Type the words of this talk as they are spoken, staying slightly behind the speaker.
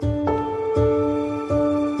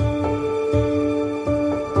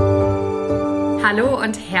Hallo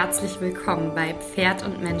und herzlich willkommen bei Pferd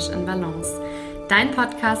und Mensch in Balance. Dein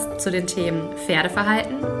Podcast zu den Themen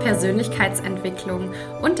Pferdeverhalten, Persönlichkeitsentwicklung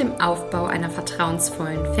und dem Aufbau einer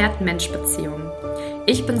vertrauensvollen Pferd-Mensch-Beziehung.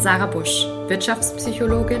 Ich bin Sarah Busch,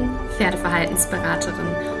 Wirtschaftspsychologin,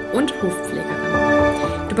 Pferdeverhaltensberaterin und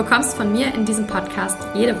Hufpflegerin. Du bekommst von mir in diesem Podcast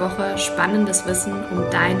jede Woche spannendes Wissen, um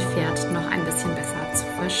dein Pferd noch ein bisschen besser zu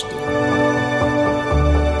verstehen.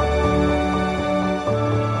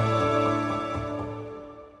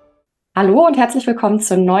 Hallo und herzlich willkommen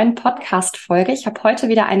zur neuen Podcast-Folge. Ich habe heute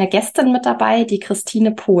wieder eine Gästin mit dabei, die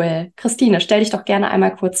Christine Pohl. Christine, stell dich doch gerne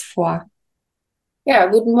einmal kurz vor. Ja,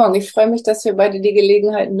 guten Morgen. Ich freue mich, dass wir beide die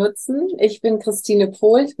Gelegenheit nutzen. Ich bin Christine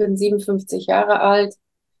Pohl, ich bin 57 Jahre alt,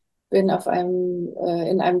 bin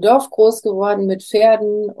in einem Dorf groß geworden mit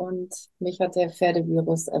Pferden und mich hat der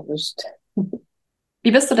Pferdevirus erwischt.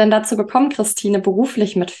 Wie bist du denn dazu gekommen, Christine,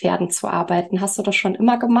 beruflich mit Pferden zu arbeiten? Hast du das schon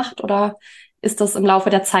immer gemacht oder ist das im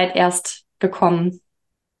Laufe der Zeit erst gekommen?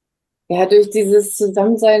 Ja, durch dieses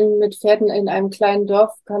Zusammensein mit Pferden in einem kleinen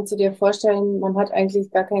Dorf kannst du dir vorstellen, man hat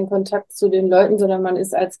eigentlich gar keinen Kontakt zu den Leuten, sondern man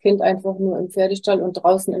ist als Kind einfach nur im Pferdestall und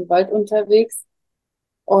draußen im Wald unterwegs.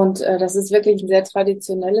 Und das ist wirklich ein sehr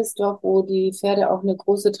traditionelles Dorf, wo die Pferde auch eine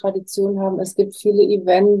große Tradition haben. Es gibt viele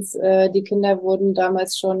Events. Die Kinder wurden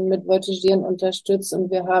damals schon mit Voltigieren unterstützt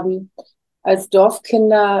und wir haben als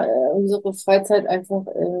Dorfkinder unsere Freizeit einfach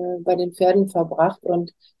bei den Pferden verbracht.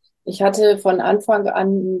 Und ich hatte von Anfang an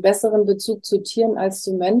einen besseren Bezug zu Tieren als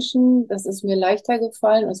zu Menschen. Das ist mir leichter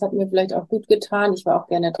gefallen und es hat mir vielleicht auch gut getan. Ich war auch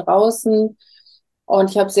gerne draußen und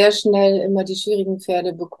ich habe sehr schnell immer die schwierigen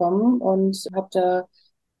Pferde bekommen und habe da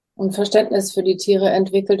ein Verständnis für die Tiere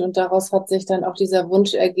entwickelt und daraus hat sich dann auch dieser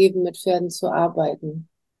Wunsch ergeben, mit Pferden zu arbeiten.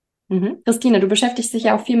 Christine, du beschäftigst dich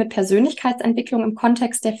ja auch viel mit Persönlichkeitsentwicklung im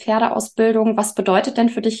Kontext der Pferdeausbildung. Was bedeutet denn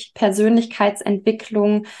für dich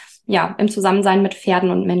Persönlichkeitsentwicklung, ja, im Zusammensein mit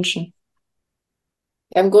Pferden und Menschen?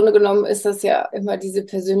 Ja, im Grunde genommen ist das ja immer diese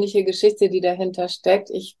persönliche Geschichte, die dahinter steckt.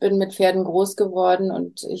 Ich bin mit Pferden groß geworden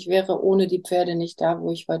und ich wäre ohne die Pferde nicht da, wo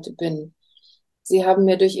ich heute bin. Sie haben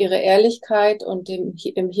mir durch ihre Ehrlichkeit und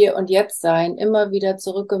im Hier und Jetzt sein immer wieder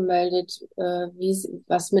zurückgemeldet,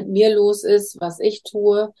 was mit mir los ist, was ich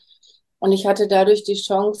tue. Und ich hatte dadurch die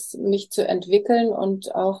Chance, mich zu entwickeln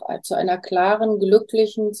und auch zu einer klaren,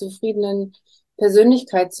 glücklichen, zufriedenen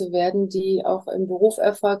Persönlichkeit zu werden, die auch im Beruf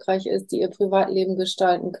erfolgreich ist, die ihr Privatleben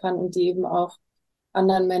gestalten kann und die eben auch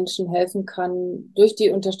anderen Menschen helfen kann, durch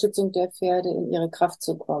die Unterstützung der Pferde in ihre Kraft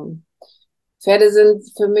zu kommen. Pferde sind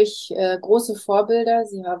für mich große Vorbilder.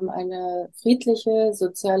 Sie haben eine friedliche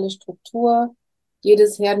soziale Struktur.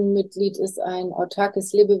 Jedes Herdenmitglied ist ein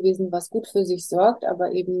autarkes Lebewesen, was gut für sich sorgt,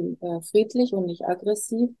 aber eben friedlich und nicht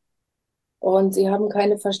aggressiv. Und sie haben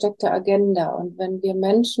keine versteckte Agenda. Und wenn wir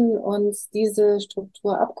Menschen uns diese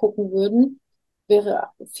Struktur abgucken würden, wäre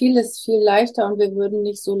vieles viel leichter und wir würden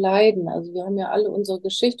nicht so leiden. Also wir haben ja alle unsere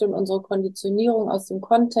Geschichte und unsere Konditionierung aus dem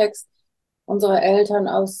Kontext unserer Eltern,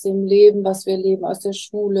 aus dem Leben, was wir leben, aus der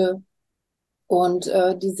Schule. Und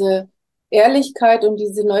diese Ehrlichkeit und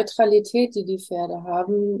diese Neutralität, die die Pferde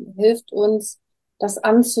haben, hilft uns, das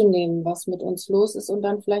anzunehmen, was mit uns los ist und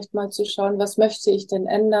dann vielleicht mal zu schauen, was möchte ich denn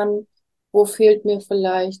ändern? Wo fehlt mir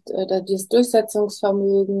vielleicht das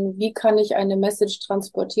Durchsetzungsvermögen? Wie kann ich eine Message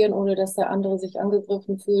transportieren, ohne dass der andere sich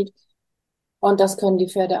angegriffen fühlt? Und das können die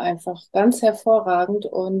Pferde einfach ganz hervorragend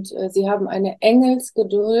und sie haben eine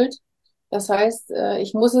Engelsgeduld. Das heißt,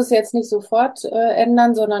 ich muss es jetzt nicht sofort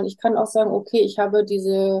ändern, sondern ich kann auch sagen, okay, ich habe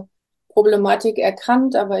diese Problematik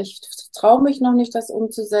erkannt, aber ich traue mich noch nicht, das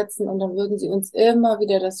umzusetzen. Und dann würden sie uns immer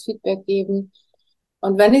wieder das Feedback geben.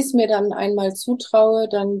 Und wenn ich es mir dann einmal zutraue,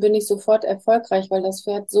 dann bin ich sofort erfolgreich, weil das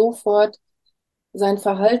Pferd sofort sein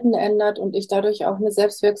Verhalten ändert und ich dadurch auch eine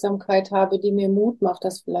Selbstwirksamkeit habe, die mir Mut macht,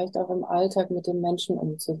 das vielleicht auch im Alltag mit den Menschen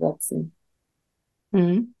umzusetzen.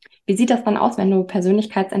 Mhm. Wie sieht das dann aus, wenn du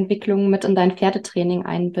Persönlichkeitsentwicklung mit in dein Pferdetraining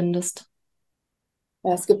einbindest?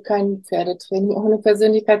 Ja, es gibt kein Pferdetraining ohne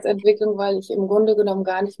Persönlichkeitsentwicklung, weil ich im Grunde genommen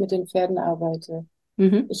gar nicht mit den Pferden arbeite.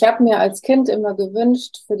 Mhm. Ich habe mir als Kind immer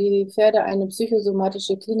gewünscht, für die Pferde eine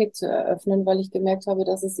psychosomatische Klinik zu eröffnen, weil ich gemerkt habe,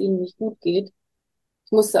 dass es ihnen nicht gut geht.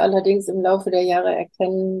 Ich musste allerdings im Laufe der Jahre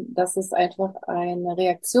erkennen, dass es einfach eine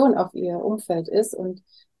Reaktion auf ihr Umfeld ist und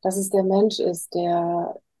dass es der Mensch ist,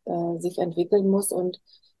 der sich entwickeln muss. Und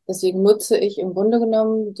deswegen nutze ich im Grunde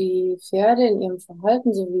genommen die Pferde in ihrem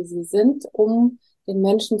Verhalten, so wie sie sind, um den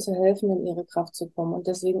Menschen zu helfen, in ihre Kraft zu kommen. Und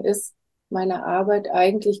deswegen ist meine Arbeit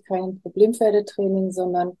eigentlich kein Problempferdetraining,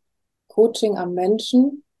 sondern Coaching am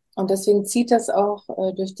Menschen. Und deswegen zieht das auch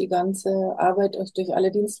durch die ganze Arbeit, durch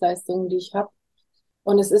alle Dienstleistungen, die ich habe.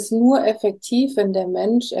 Und es ist nur effektiv, wenn der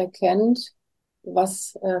Mensch erkennt,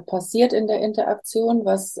 was passiert in der Interaktion,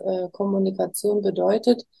 was Kommunikation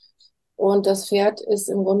bedeutet. Und das Pferd ist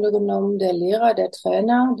im Grunde genommen der Lehrer, der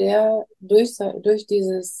Trainer, der durch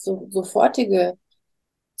dieses sofortige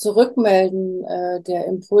Zurückmelden der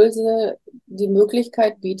Impulse die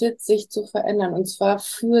Möglichkeit bietet, sich zu verändern, und zwar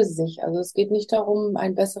für sich. Also es geht nicht darum,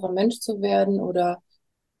 ein besserer Mensch zu werden oder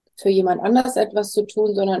für jemand anders etwas zu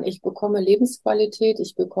tun, sondern ich bekomme Lebensqualität,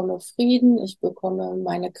 ich bekomme Frieden, ich bekomme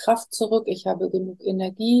meine Kraft zurück, ich habe genug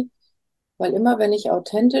Energie, weil immer wenn ich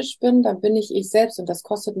authentisch bin, dann bin ich selbst, und das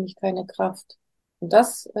kostet mich keine Kraft. Und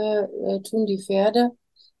das tun die Pferde.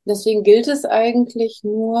 Deswegen gilt es eigentlich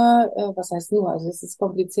nur, was heißt nur, also es ist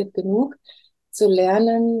kompliziert genug, zu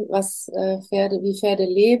lernen, wie Pferde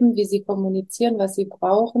leben, wie sie kommunizieren, was sie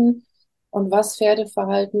brauchen und was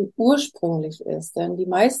Pferdeverhalten ursprünglich ist. Denn die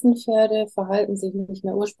meisten Pferde verhalten sich nicht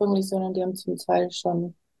mehr ursprünglich, sondern die haben zum Teil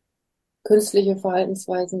schon künstliche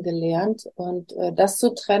Verhaltensweisen gelernt. Und das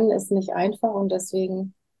zu trennen ist nicht einfach, und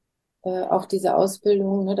deswegen auch diese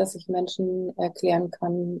Ausbildung, ne, dass ich Menschen erklären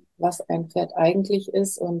kann, was ein Pferd eigentlich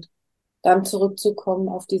ist, und dann zurückzukommen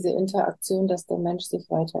auf diese Interaktion, dass der Mensch sich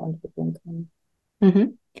weiterentwickeln kann.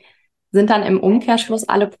 Mhm. Sind dann im Umkehrschluss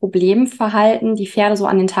alle Problemverhalten, die Pferde so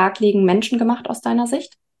an den Tag legen, menschengemacht aus deiner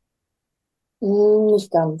Sicht? Nicht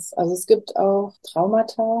ganz. Also es gibt auch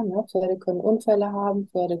Traumata, ne? Pferde können Unfälle haben,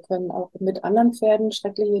 Pferde können auch mit anderen Pferden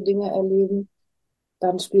schreckliche Dinge erleben.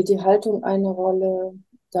 Dann spielt die Haltung eine Rolle,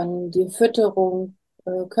 dann die Fütterung,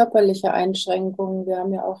 körperliche Einschränkungen. Wir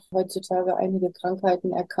haben ja auch heutzutage einige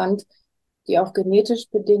Krankheiten erkannt, die auch genetisch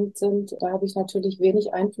bedingt sind. Da habe ich natürlich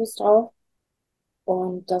wenig Einfluss drauf.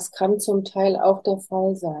 Und das kann zum Teil auch der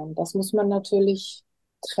Fall sein. Das muss man natürlich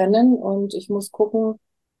trennen, und ich muss gucken,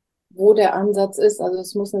 wo der Ansatz ist. Also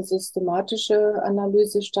es muss eine systematische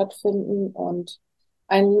Analyse stattfinden, und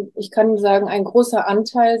ich kann sagen, ein großer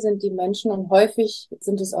Anteil sind die Menschen, und häufig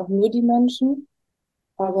sind es auch nur die Menschen.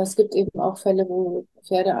 Aber es gibt eben auch Fälle, wo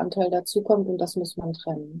Pferdeanteil dazukommt, und das muss man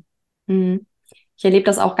trennen. Mhm. Ich erlebe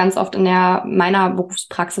das auch ganz oft in meiner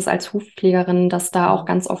Berufspraxis als Hufpflegerin, dass da auch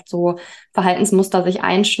ganz oft so Verhaltensmuster sich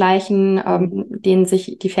einschleichen, denen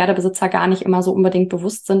sich die Pferdebesitzer gar nicht immer so unbedingt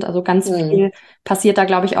bewusst sind. Also ganz Mhm. viel passiert da,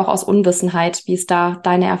 glaube ich, auch aus Unwissenheit. Wie ist da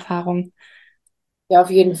deine Erfahrung? Ja,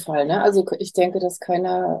 auf jeden Fall, ne? Also ich denke, dass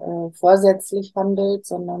keiner vorsätzlich handelt,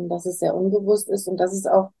 sondern dass es sehr unbewusst ist. Und das ist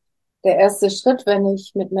auch der erste Schritt, wenn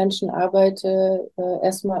ich mit Menschen arbeite,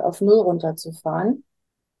 erstmal auf Null runterzufahren.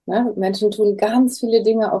 Ne? Menschen tun ganz viele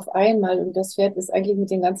Dinge auf einmal, und das Pferd ist eigentlich mit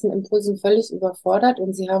den ganzen Impulsen völlig überfordert,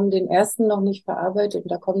 und sie haben den ersten noch nicht verarbeitet,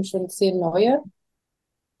 und da kommen schon 10 neue.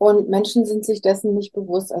 Und Menschen sind sich dessen nicht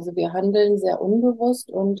bewusst. Also wir handeln sehr unbewusst,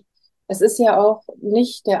 und es ist ja auch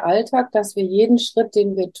nicht der Alltag, dass wir jeden Schritt,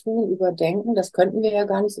 den wir tun, überdenken. Das könnten wir ja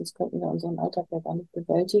gar nicht, sonst könnten wir unseren Alltag ja gar nicht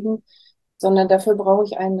bewältigen, sondern dafür brauche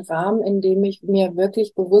ich einen Rahmen, in dem ich mir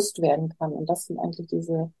wirklich bewusst werden kann. Und das sind eigentlich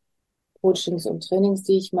diese Coachings und Trainings,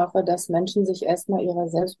 die ich mache, dass Menschen sich erstmal ihrer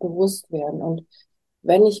selbst bewusst werden. Und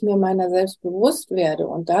wenn ich mir meiner selbst bewusst werde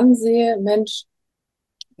und dann sehe, Mensch,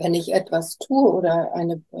 wenn ich etwas tue oder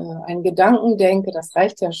einen Gedanken denke, das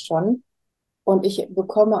reicht ja schon, und ich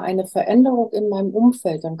bekomme eine Veränderung in meinem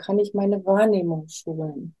Umfeld, dann kann ich meine Wahrnehmung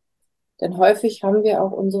schulen. Denn häufig haben wir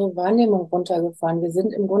auch unsere Wahrnehmung runtergefahren. Wir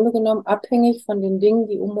sind im Grunde genommen abhängig von den Dingen,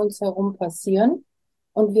 die um uns herum passieren.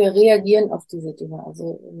 Und wir reagieren auf diese Dinge.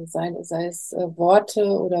 Also sei es Worte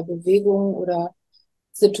oder Bewegungen oder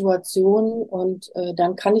Situationen. Und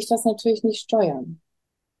dann kann ich das natürlich nicht steuern.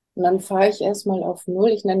 Und dann fahre ich erstmal auf Null.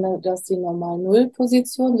 Ich nenne das die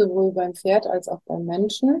Normal-Null-Position, sowohl beim Pferd als auch beim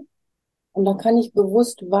Menschen. Und dann kann ich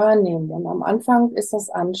bewusst wahrnehmen. Und am Anfang ist das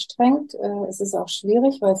anstrengend. Es ist auch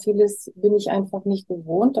schwierig, weil vieles bin ich einfach nicht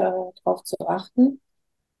gewohnt, darauf zu achten.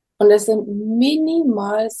 Und es sind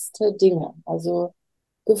minimalste Dinge, also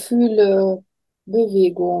Gefühle,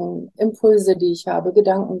 Bewegungen, Impulse, die ich habe,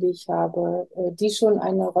 Gedanken, die ich habe, die schon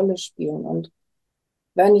eine Rolle spielen. Und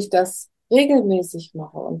wenn ich das regelmäßig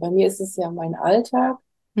mache, und bei mir ist es ja mein Alltag,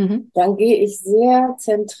 Mhm. dann gehe ich sehr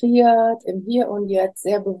zentriert im Hier und Jetzt,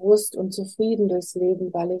 sehr bewusst und zufrieden durchs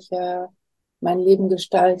Leben, weil ich ja mein Leben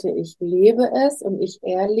gestalte. Ich lebe es und ich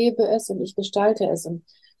erlebe es und ich gestalte es. Und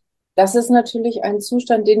das ist natürlich ein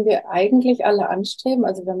Zustand, den wir eigentlich alle anstreben.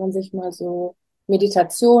 Also wenn man sich mal so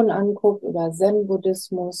Meditation anguckt oder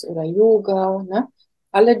Zen-Buddhismus oder Yoga, ne?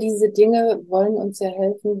 Alle diese Dinge wollen uns ja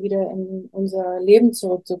helfen, wieder in unser Leben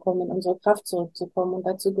zurückzukommen, in unsere Kraft zurückzukommen. Und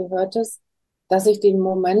dazu gehört es, dass ich den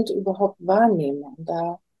Moment überhaupt wahrnehme. Und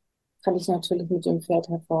da kann ich natürlich mit dem Pferd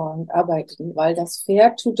hervorragend arbeiten, weil das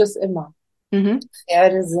Pferd tut es immer. Mhm.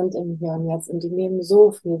 Pferde sind im Hier und Jetzt, und die nehmen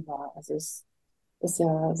so viel wahr. Also es ist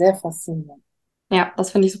ja sehr faszinierend. Ja,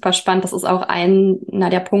 das finde ich super spannend. Das ist auch einer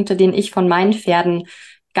der Punkte, den ich von meinen Pferden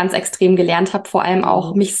ganz extrem gelernt habe, vor allem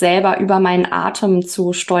auch Mhm. mich selber über meinen Atem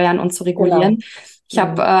zu steuern und zu regulieren. Genau. Ich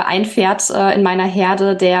habe Mhm. ein Pferd in meiner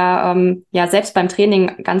Herde, der ja selbst beim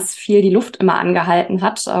Training ganz viel die Luft immer angehalten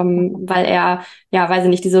hat, weil er, ja, weiß ich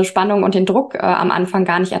nicht, diese Spannung und den Druck am Anfang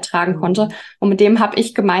gar nicht ertragen konnte. Mhm. Und mit dem habe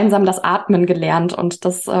ich gemeinsam das Atmen gelernt. Und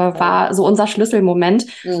das Toll. war so unser Schlüsselmoment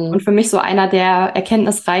und Mhm. für mich so einer der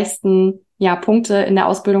erkenntnisreichsten, ja, Punkte in der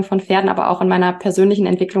Ausbildung von Pferden, aber auch in meiner persönlichen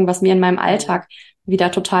Entwicklung, was mir in meinem Mhm. Alltag wieder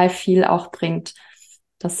total viel auch bringt.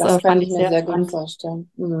 Das Das kann fand ich ich mir sehr sehr gut spannend.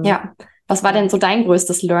 vorstellen. Mhm. Ja. Was war denn Ja. so dein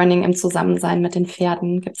größtes Learning im Zusammensein mit den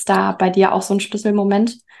Pferden? Gibt's da bei dir auch so einen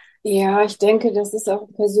Schlüsselmoment? Ja, ich denke, das ist auch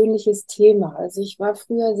ein persönliches Thema. Also ich war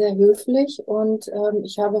früher sehr höflich und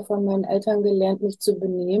ich habe von meinen Eltern gelernt, mich zu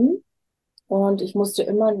benehmen. Und ich musste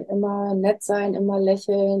immer nett sein, immer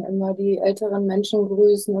lächeln, immer die älteren Menschen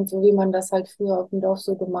grüßen und so, wie man das halt früher auf dem Dorf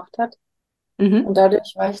so gemacht hat. Mhm. Und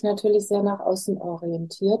dadurch war ich natürlich sehr nach außen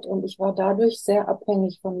orientiert und ich war dadurch sehr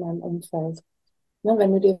abhängig von meinem Umfeld. Ne,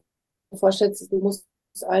 wenn du dir vorstellst, du musst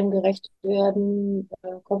allen gerecht werden,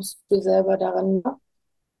 kommst du selber daran nach.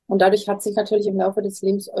 Und dadurch hat sich natürlich im Laufe des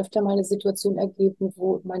Lebens öfter mal eine Situation ergeben,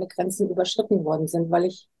 wo meine Grenzen überschritten worden sind, weil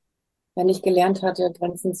ich ja nicht gelernt hatte,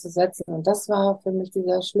 Grenzen zu setzen. Und das war für mich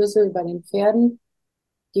dieser Schlüssel bei den Pferden.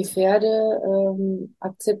 Die Pferde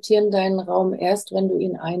akzeptieren deinen Raum erst, wenn du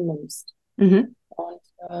ihn einnimmst. Mhm.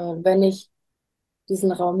 Und wenn ich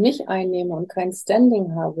diesen Raum nicht einnehme und kein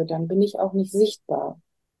Standing habe, dann bin ich auch nicht sichtbar.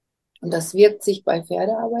 Und das wirkt sich bei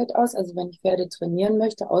Pferdearbeit aus. Also wenn ich Pferde trainieren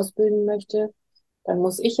möchte, ausbilden möchte, dann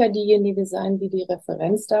muss ich ja diejenige sein, die die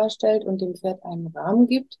Referenz darstellt und dem Pferd einen Rahmen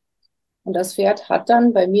gibt. Und das Pferd hat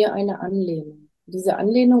dann bei mir eine Anlehnung. Diese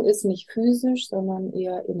Anlehnung ist nicht physisch, sondern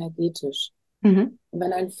eher energetisch. Mhm. Und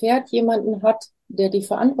wenn ein Pferd jemanden hat, der die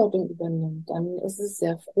Verantwortung übernimmt, dann ist es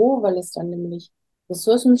sehr froh, weil es dann nämlich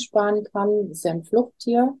Ressourcen sparen kann. Es ist ja ein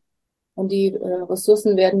Fluchttier und die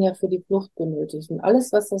Ressourcen werden ja für die Flucht benötigt. Und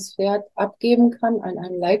alles, was das Pferd abgeben kann an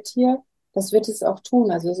ein Leittier, das wird es auch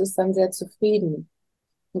tun. Also es ist dann sehr zufrieden.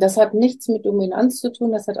 Und das hat nichts mit Dominanz zu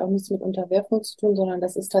tun, das hat auch nichts mit Unterwerfung zu tun, sondern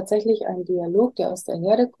das ist tatsächlich ein Dialog, der aus der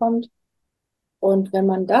Herde kommt. Und wenn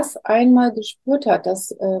man das einmal gespürt hat,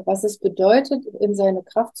 was es bedeutet, in seine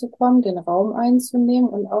Kraft zu kommen, den Raum einzunehmen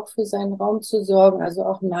und auch für seinen Raum zu sorgen, also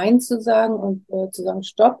auch Nein zu sagen und zu sagen,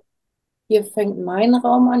 Stopp, hier fängt mein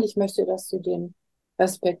Raum an, ich möchte, dass du den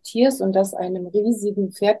respektierst und das einem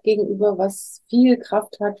riesigen Pferd gegenüber, was viel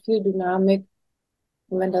Kraft hat, viel Dynamik.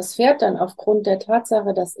 Und wenn das Pferd dann aufgrund der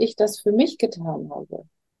Tatsache, dass ich das für mich getan habe,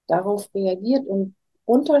 darauf reagiert und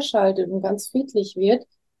runterschaltet und ganz friedlich wird,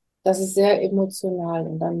 das ist sehr emotional.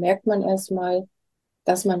 Und dann merkt man erstmal,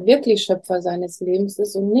 dass man wirklich Schöpfer seines Lebens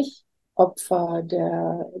ist und nicht Opfer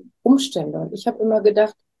der Umstände. Und ich habe immer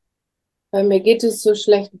gedacht, bei mir geht es so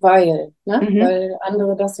schlecht, Mhm. weil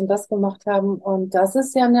andere das und das gemacht haben. Und das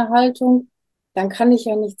ist ja eine Haltung, dann kann ich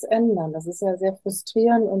ja nichts ändern. Das ist ja sehr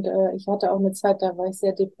frustrierend. Und ich hatte auch eine Zeit, da war ich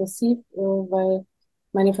sehr depressiv, weil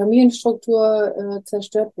meine Familienstruktur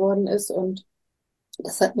zerstört worden ist. Und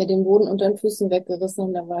das hat mir den Boden unter den Füßen weggerissen.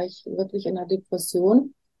 Und da war ich wirklich in einer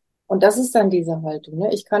Depression. Und das ist dann diese Haltung.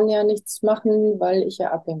 Ne? Ich kann ja nichts machen, weil ich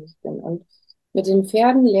ja abhängig bin. Und mit den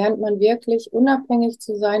Pferden lernt man wirklich unabhängig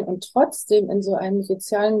zu sein und trotzdem in so einem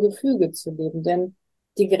sozialen Gefüge zu leben. Denn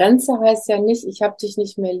die Grenze heißt ja nicht, ich habe dich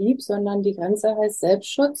nicht mehr lieb, sondern die Grenze heißt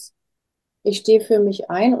Selbstschutz. Ich stehe für mich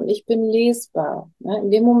ein und ich bin lesbar. Ne? In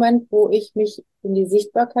dem Moment, wo ich mich in die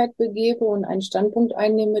Sichtbarkeit begebe und einen Standpunkt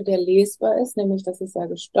einnehme, der lesbar ist, nämlich dass ich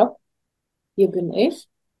sage, stopp, hier bin ich,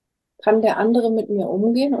 kann der andere mit mir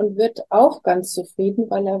umgehen und wird auch ganz zufrieden,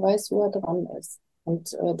 weil er weiß, wo er dran ist.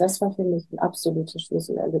 Und das war für mich ein absolutes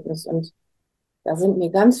Schlüsselerlebnis. Und da sind mir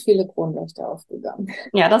ganz viele Kronleuchter aufgegangen.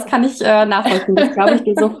 Ja, das kann ich nachvollziehen. Das glaube ich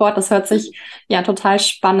dir sofort. Das hört sich ja total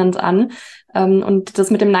spannend an. Und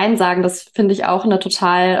das mit dem Nein sagen, das finde ich auch eine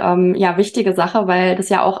total ja wichtige Sache, weil das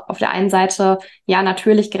ja auch auf der einen Seite ja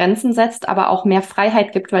natürlich Grenzen setzt, aber auch mehr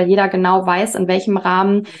Freiheit gibt, weil jeder genau weiß, in welchem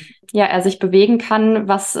Rahmen ja er sich bewegen kann,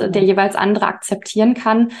 was der Mhm. jeweils andere akzeptieren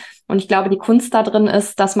kann. Und ich glaube, die Kunst da drin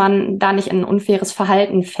ist, dass man da nicht in ein unfaires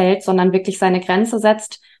Verhalten fällt, sondern wirklich seine Grenze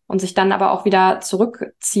setzt und sich dann aber auch wieder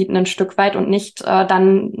zurückzieht ein Stück weit und nicht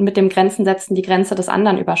dann mit dem Grenzen setzen die Grenze des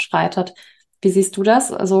anderen überschreitet. Wie siehst du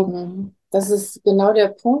das? Also, Mhm. Das ist genau der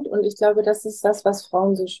Punkt. Und ich glaube, das ist das, was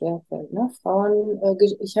Frauen so schwer fällt. Ne?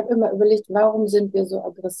 Ich habe immer überlegt, warum sind wir so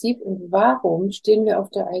aggressiv und warum stehen wir auf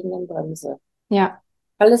der eigenen Bremse? ja,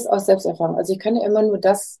 Alles aus Selbsterfahrung. Also ich kann ja immer nur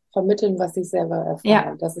das vermitteln, was ich selber erfahren ja,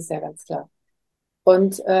 habe. Das ist ja ganz klar.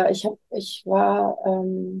 Und ich war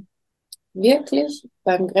wirklich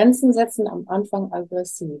beim Grenzen setzen am Anfang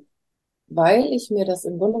aggressiv, weil ich mir das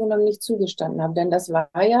im Grunde genommen nicht zugestanden habe. Denn das war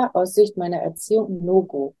ja aus Sicht meiner Erziehung ein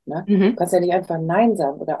No-Go. Ne? Du Mhm. kannst ja nicht einfach Nein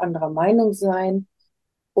sagen oder anderer Meinung sein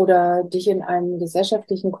oder dich in einem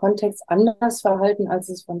gesellschaftlichen Kontext anders verhalten, als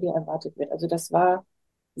es von dir erwartet wird. Also das war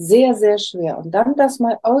sehr, sehr schwer. Und dann das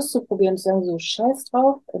mal auszuprobieren, zu sagen, so scheiß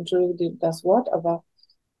drauf, entschuldige das Wort, aber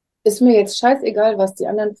ist mir jetzt scheißegal, was die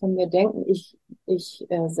anderen von mir denken. Ich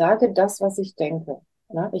sage das, was ich denke.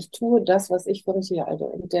 Ne? Ich tue das, was ich für richtig halte.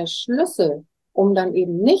 Und der Schlüssel, um dann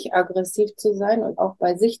eben nicht aggressiv zu sein und auch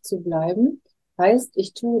bei sich zu bleiben, heißt,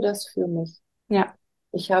 ich tue das für mich. Ja,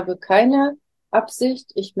 Ich habe keine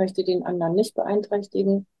Absicht, ich möchte den anderen nicht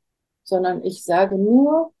beeinträchtigen, sondern ich sage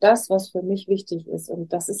nur das, was für mich wichtig ist.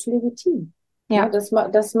 Und das ist legitim. Ne, ja,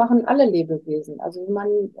 das machen alle Lebewesen. Also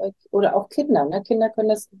oder auch Kinder. Ne? Kinder können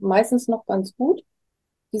das meistens noch ganz gut.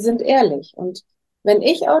 Die sind ehrlich. Und wenn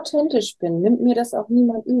ich authentisch bin, nimmt mir das auch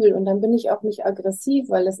niemand übel. Und dann bin ich auch nicht aggressiv,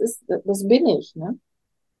 weil das bin ich. Ne?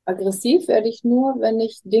 Aggressiv werde ich nur, wenn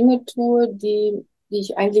ich Dinge tue, die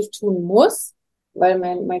ich eigentlich tun muss, weil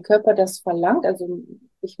mein Körper das verlangt. Also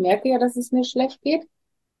ich merke ja, dass es mir schlecht geht,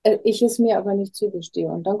 ich es mir aber nicht zugestehe.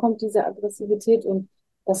 Und dann kommt diese Aggressivität und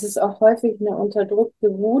das ist auch häufig eine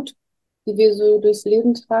unterdrückte Wut, die wir so durchs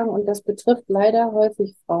Leben tragen. Und das betrifft leider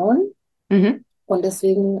häufig Frauen. mhm. Und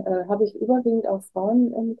deswegen habe ich überwiegend auch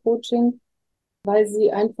Frauen im Coaching, weil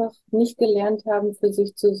sie einfach nicht gelernt haben, für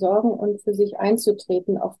sich zu sorgen und für sich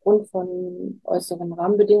einzutreten aufgrund von äußeren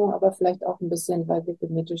Rahmenbedingungen, aber vielleicht auch ein bisschen, weil wir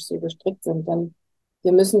genetisch so gestrickt sind. Denn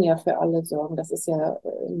wir müssen ja für alle sorgen. Das ist ja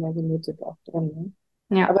in der Genetik auch drin.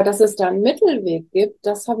 Ne? Ja, Aber dass es da einen Mittelweg gibt,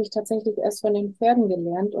 das habe ich tatsächlich erst von den Pferden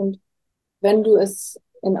gelernt. Und wenn du es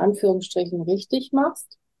in Anführungsstrichen richtig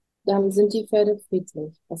machst, dann sind die Pferde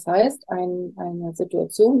friedlich. Das heißt, eine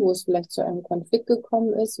Situation, wo es vielleicht zu einem Konflikt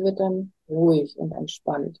gekommen ist, wird dann ruhig und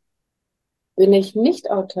entspannt. Bin ich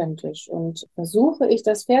nicht authentisch und versuche ich,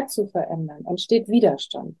 das Pferd zu verändern, entsteht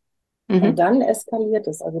Widerstand. Und mhm. dann eskaliert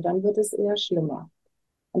es, also dann wird es eher schlimmer.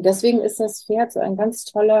 Und deswegen ist das Pferd so ein ganz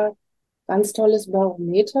tolles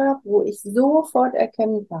Barometer, wo ich sofort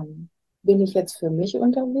erkennen kann, bin ich jetzt für mich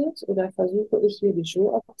unterwegs oder versuche ich hier die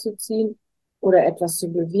Schuhe abzuziehen oder etwas zu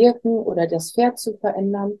bewirken oder das Pferd zu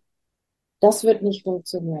verändern. Das wird nicht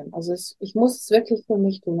funktionieren. Also ich muss es wirklich für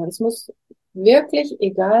mich tun. Und es muss wirklich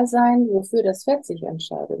egal sein, wofür das Pferd sich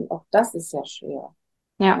entscheidet. Und auch das ist ja schwer.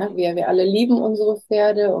 Ja, Ne? Wir alle lieben unsere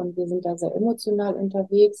Pferde und wir sind da sehr emotional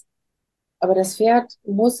unterwegs. Aber das Pferd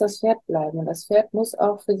muss das Pferd bleiben. Und das Pferd muss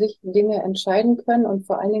auch für sich Dinge entscheiden können. Und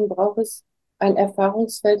vor allen Dingen braucht es ein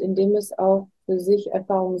Erfahrungsfeld, in dem es auch für sich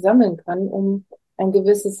Erfahrungen sammeln kann, um ein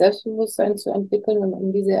gewisses Selbstbewusstsein zu entwickeln und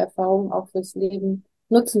um diese Erfahrungen auch fürs Leben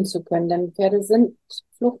nutzen zu können. Denn Pferde sind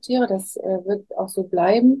Fluchttiere, das wird auch so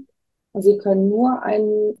bleiben. Und sie können nur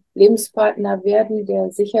ein Lebenspartner werden,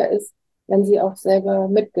 der sicher ist, wenn sie auch selber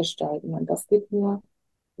mitgestalten. Und das geht nur,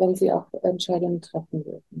 wenn sie auch Entscheidungen treffen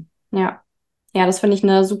dürfen. ja. Ja, das finde ich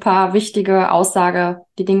eine super wichtige Aussage,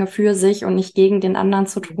 die Dinge für sich und nicht gegen den anderen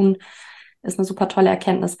zu tun, ist eine super tolle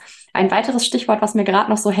Erkenntnis. Ein Ja. weiteres Stichwort, was mir gerade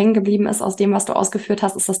noch so hängen geblieben ist aus dem, was du ausgeführt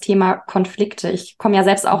hast, ist das Thema Konflikte. Ich komme ja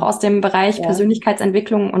selbst auch aus dem Bereich Ja.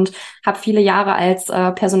 Persönlichkeitsentwicklung und habe viele Jahre als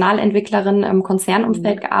Personalentwicklerin im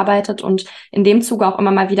Konzernumfeld Mhm. gearbeitet und in dem Zuge auch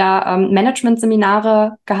immer mal wieder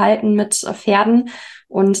Managementseminare gehalten mit Pferden.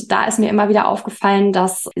 Und da ist mir immer wieder aufgefallen,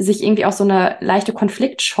 dass sich irgendwie auch so eine leichte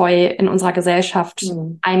Konfliktscheu in unserer Gesellschaft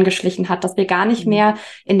Mhm. eingeschlichen hat, dass wir gar nicht Mhm. mehr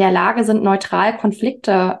in der Lage sind, neutral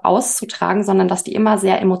Konflikte auszutragen, sondern dass die immer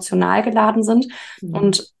sehr emotional geladen sind Mhm.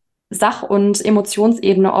 und Sach- und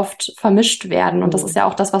Emotionsebene oft vermischt werden. Und das ist Mhm. ja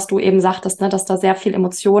auch das, was du eben sagtest, ne, dass da sehr viel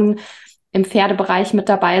Emotionen im Pferdebereich mit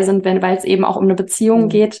dabei sind, weil es eben auch um eine Beziehung Mhm.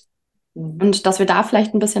 geht. Mhm. Und dass wir da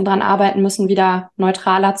vielleicht ein bisschen dran arbeiten müssen, wieder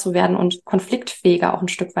neutraler zu werden und konfliktfähiger auch ein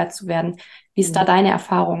Stück weit zu werden. Wie ist da Mhm. deine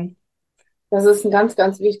Erfahrung? Das ist ein ganz,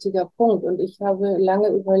 ganz wichtiger Punkt. Und ich habe lange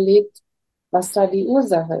überlegt, was da die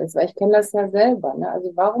Ursache ist, weil ich kenne das ja selber. Ne?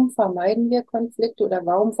 Also warum vermeiden wir Konflikte oder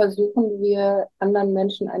warum versuchen wir anderen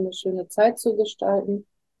Menschen eine schöne Zeit zu gestalten?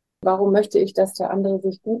 Warum möchte ich, dass der andere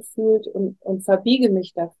sich gut fühlt und verbiege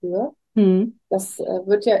mich dafür? Hm. Das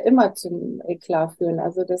wird ja immer zum Eklat führen.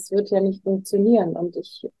 Also das wird ja nicht funktionieren. Und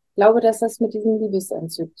ich glaube, dass das mit diesem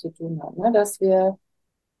Liebesentzug zu tun hat, ne? Dass wir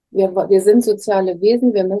sind soziale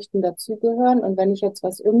Wesen, wir möchten dazugehören. Und wenn ich jetzt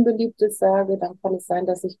was Unbeliebtes sage, dann kann es sein,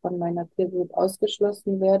 dass ich von meiner Peer Group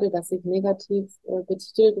ausgeschlossen werde, dass ich negativ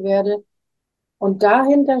betitelt werde. Und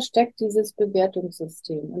dahinter steckt dieses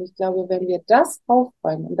Bewertungssystem. Und ich glaube, wenn wir das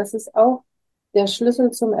aufräumen, und das ist auch der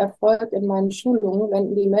Schlüssel zum Erfolg in meinen Schulungen,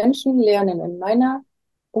 wenn die Menschen lernen in meiner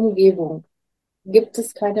Umgebung, gibt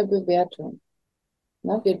es keine Bewertung.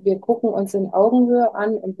 Ne? Wir gucken uns in Augenhöhe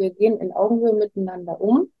an und wir gehen in Augenhöhe miteinander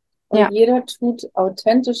um. Und Ja, jeder tut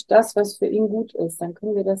authentisch das, was für ihn gut ist. Dann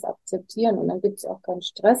können wir das akzeptieren und dann gibt es auch keinen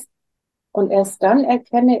Stress. Und erst dann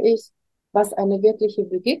erkenne ich, was eine wirkliche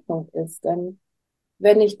Begegnung ist. Denn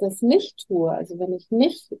wenn ich das nicht tue, also wenn ich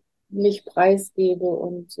nicht mich preisgebe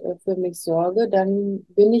und für mich sorge, dann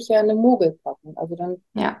bin ich ja eine Mogelpackung. Also dann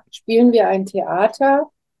ja. spielen wir ein Theater,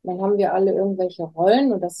 dann haben wir alle irgendwelche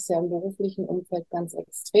Rollen und das ist ja im beruflichen Umfeld ganz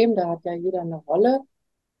extrem, da hat ja jeder eine Rolle.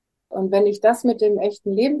 Und wenn ich das mit dem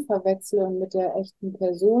echten Leben verwechsle und mit der echten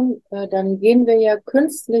Person, dann gehen wir ja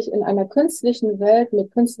künstlich in einer künstlichen Welt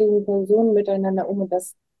mit künstlichen Personen miteinander um und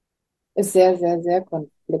das ist sehr, sehr, sehr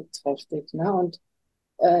konfliktträchtig, ne? Und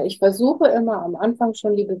ich versuche immer am Anfang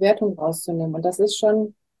schon die Bewertung rauszunehmen. Und das ist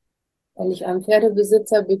schon, wenn ich einem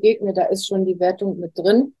Pferdebesitzer begegne, da ist schon die Wertung mit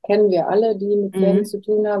drin. Kennen wir alle, die mit Pferden Mhm. zu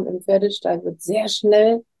tun haben. Im Pferdestall wird sehr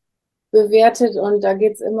schnell bewertet und da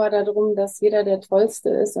geht's immer darum, dass jeder der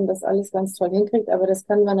Tollste ist und das alles ganz toll hinkriegt. Aber das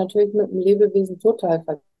kann man natürlich mit einem Lebewesen total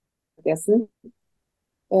vergessen,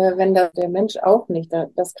 wenn da der Mensch auch nicht.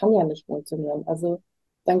 Das kann ja nicht funktionieren. Also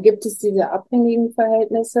dann gibt es diese abhängigen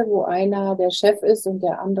Verhältnisse, wo einer der Chef ist und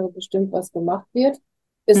der andere bestimmt, was gemacht wird.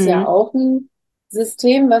 Ist ja Mhm. auch ein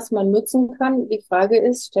System, was man nutzen kann. Die Frage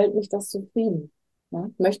ist, stellt mich das zufrieden?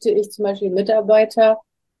 Ja? Möchte ich zum Beispiel Mitarbeiter,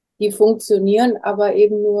 die funktionieren, aber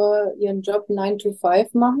eben nur ihren Job 9 to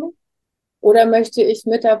 5 machen? Oder möchte ich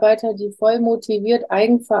Mitarbeiter, die voll motiviert,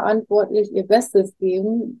 eigenverantwortlich ihr Bestes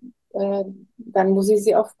geben, dann muss ich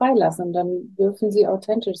sie auch freilassen und dann dürfen sie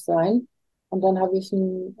authentisch sein. Und dann habe ich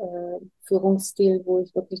einen Führungsstil, wo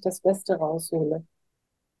ich wirklich das Beste raushole.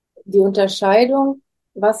 Die Unterscheidung,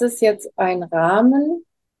 was ist jetzt ein Rahmen,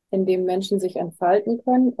 in dem Menschen sich entfalten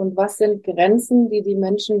können und was sind Grenzen, die die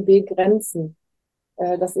Menschen begrenzen,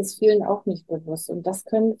 das ist vielen auch nicht bewusst. Und das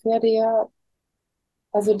können Pferde ja,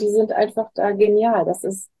 also die sind einfach da genial. Das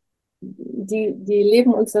ist die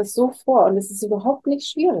leben uns das so vor und es ist überhaupt nicht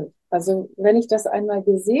schwierig. Also wenn ich das einmal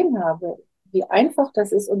gesehen habe, wie einfach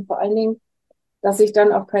das ist und vor allen Dingen, dass ich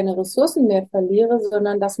dann auch keine Ressourcen mehr verliere,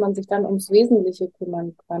 sondern dass man sich dann ums Wesentliche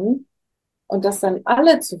kümmern kann und dass dann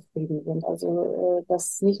alle zufrieden sind. Also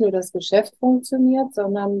dass nicht nur das Geschäft funktioniert,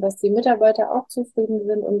 sondern dass die Mitarbeiter auch zufrieden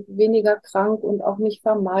sind und weniger krank und auch nicht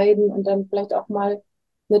vermeiden und dann vielleicht auch mal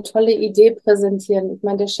eine tolle Idee präsentieren. Ich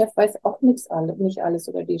meine, der Chef weiß auch nicht alles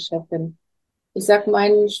oder die Chefin. Ich sage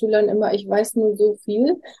meinen Schülern immer, ich weiß nur so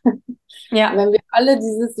viel. Ja, Wenn wir alle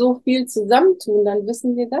dieses so viel zusammentun, dann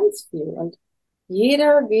wissen wir ganz viel. Und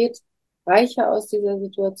jeder geht reicher aus dieser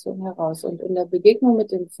Situation heraus. Und in der Begegnung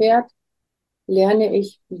mit dem Pferd lerne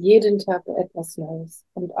ich jeden Tag etwas Neues.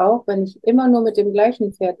 Und auch wenn ich immer nur mit dem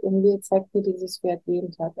gleichen Pferd umgehe, zeigt mir dieses Pferd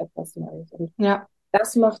jeden Tag etwas Neues. Und ja.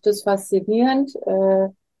 das macht es faszinierend.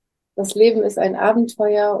 Das Leben ist ein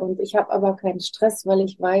Abenteuer und ich habe aber keinen Stress, weil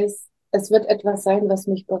ich weiß, es wird etwas sein, was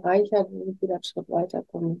mich bereichert, wenn ich wieder einen Schritt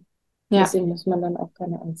weiterkomme. Ja. Deswegen muss man dann auch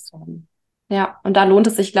keine Angst haben. Ja, und da lohnt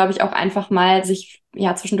es sich, glaube ich, auch einfach mal, sich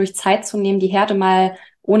ja zwischendurch Zeit zu nehmen, die Herde mal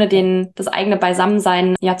ohne Ja. das eigene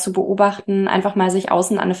Beisammensein ja zu beobachten, einfach mal sich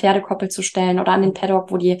außen an eine Pferdekoppel zu stellen oder an den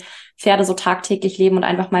Paddock, wo die Pferde so tagtäglich leben und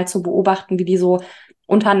einfach mal zu beobachten, wie die so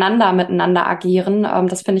untereinander miteinander agieren.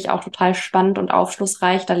 Das finde ich auch total spannend und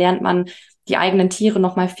aufschlussreich. Da lernt man die eigenen Tiere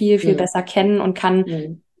noch mal viel, viel Hm. besser kennen und kann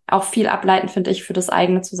Hm. auch viel ableiten, finde ich, für das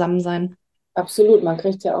eigene Zusammensein. Absolut, man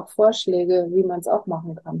kriegt ja auch Vorschläge, wie man es auch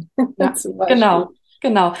machen kann, Ja, zum Beispiel. genau,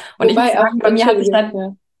 genau. Und ich muss Wobei auch, sagen, bei mir hat sich entschuldige, da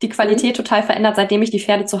ja. die Hm? Qualität total verändert, seitdem ich die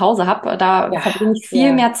Pferde zu Hause habe. Da Ja, verbringe ich viel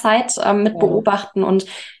ja, mehr Zeit mit ja. Beobachten. Und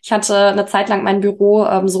ich hatte eine Zeit lang mein Büro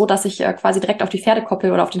so, dass ich quasi direkt auf die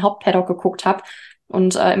Pferdekoppel oder auf den Hauptpaddock geguckt habe.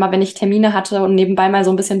 Und immer wenn ich Termine hatte und nebenbei mal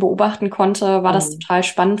so ein bisschen beobachten konnte, war das Hm. total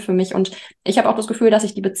spannend für mich. Und ich habe auch das Gefühl, dass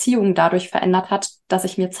sich die Beziehung dadurch verändert hat, dass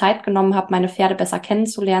ich mir Zeit genommen habe, meine Pferde besser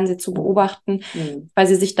kennenzulernen, sie zu Hm. beobachten, Hm. weil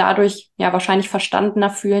sie sich dadurch ja wahrscheinlich verstandener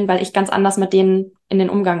fühlen, weil ich ganz anders mit denen in den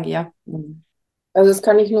Umgang gehe. Hm. Also das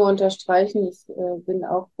kann ich nur unterstreichen. Ich bin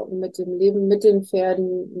auch mit dem Leben mit den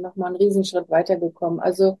Pferden nochmal einen Riesenschritt weitergekommen.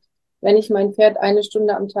 Also wenn ich mein Pferd eine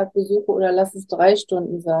Stunde am Tag besuche oder lass es 3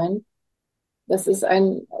 Stunden sein, das ist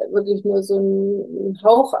ein wirklich nur so ein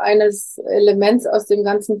Hauch eines Elements aus dem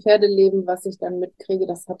ganzen Pferdeleben, was ich dann mitkriege.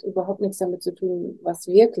 Das hat überhaupt nichts damit zu tun, was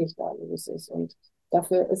wirklich da los ist. Und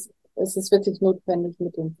dafür ist es wirklich notwendig,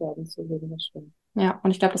 mit den Pferden zu leben. Das stimmt. Ja,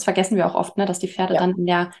 und ich glaube, das vergessen wir auch oft, ne, dass die Pferde Ja, dann in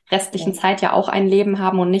der restlichen ja, Zeit ja auch ein Leben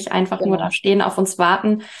haben und nicht einfach nur da genau. stehen, auf uns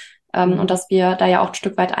warten. Und Mhm. dass wir da ja auch ein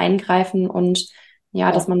Stück weit eingreifen und ja,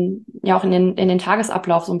 dass Ja. man ja auch in den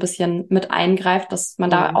Tagesablauf so ein bisschen mit eingreift, dass man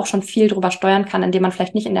da Mhm. auch schon viel drüber steuern kann, indem man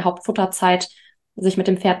vielleicht nicht in der Hauptfutterzeit sich mit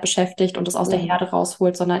dem Pferd beschäftigt und es aus der Mhm. Herde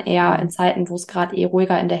rausholt, sondern eher in Mhm. Zeiten, wo es gerade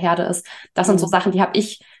ruhiger in der Herde ist. Das sind so Mhm. Sachen, die habe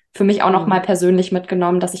ich für mich auch nochmal Mhm. persönlich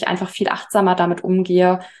mitgenommen, dass ich einfach viel achtsamer damit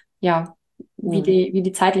umgehe, ja, Mhm. wie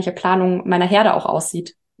die zeitliche Planung meiner Herde auch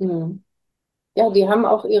aussieht. Mhm. Ja, die haben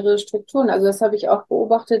auch ihre Strukturen. Also das habe ich auch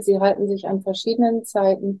beobachtet. Sie halten sich an verschiedenen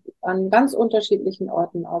Zeiten an ganz unterschiedlichen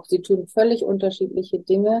Orten auf. Sie tun völlig unterschiedliche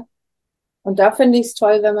Dinge. Und da finde ich es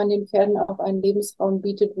toll, wenn man den Pferden auch einen Lebensraum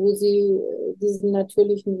bietet, wo sie diesen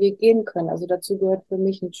natürlichen Weg gehen können. Also dazu gehört für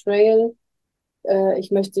mich ein Trail. Ich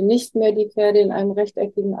möchte nicht mehr die Pferde in einem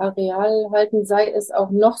rechteckigen Areal halten, sei es auch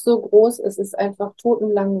noch so groß. Es ist einfach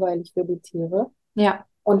totenlangweilig für die Tiere. Ja,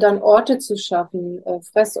 Und dann Orte zu schaffen,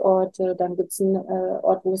 Fressorte, dann gibt es einen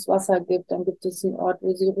Ort, wo es Wasser gibt, dann gibt es einen Ort,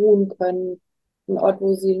 wo sie ruhen können, einen Ort,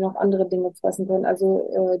 wo sie noch andere Dinge fressen können.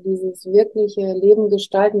 Also dieses wirkliche Leben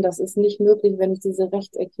gestalten, das ist nicht möglich, wenn ich diese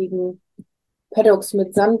rechteckigen Paddocks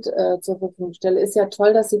mit Sand zur Verfügung stelle. Ist ja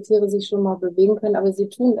toll, dass die Tiere sich schon mal bewegen können, aber sie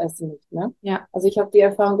tun es nicht, ne? ja, Also ich habe die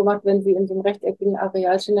Erfahrung gemacht, wenn sie in so einem rechteckigen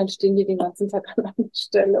Areal stehen, dann stehen die den ganzen Tag an einer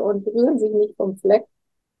Stelle und berühren sich nicht vom Fleck.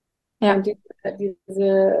 Und ja,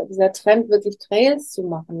 dieser Trend, wirklich Trails zu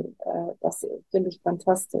machen, das finde ich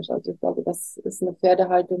fantastisch. Also ich glaube, das ist eine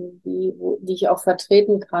Pferdehaltung, die ich auch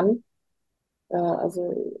vertreten kann.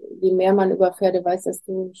 Also je mehr man über Pferde weiß,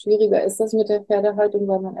 desto schwieriger ist das mit der Pferdehaltung,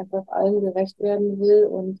 weil man einfach allen gerecht werden will.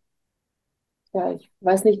 Und ja, ich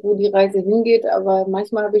weiß nicht, wo die Reise hingeht, aber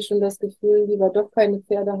manchmal habe ich schon das Gefühl, lieber doch keine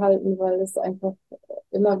Pferde halten, weil es einfach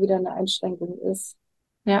immer wieder eine Einschränkung ist,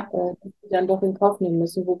 ja, die wir dann doch in Kauf nehmen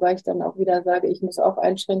müssen. Wobei ich dann auch wieder sage, ich muss auch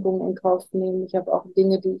Einschränkungen in Kauf nehmen. Ich habe auch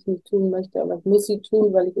Dinge, die ich nicht tun möchte, aber ich muss sie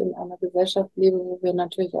tun, weil ich in einer Gesellschaft lebe, wo wir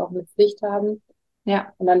natürlich auch eine Pflicht haben.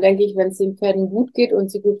 ja, Und dann denke ich, wenn es den Pferden gut geht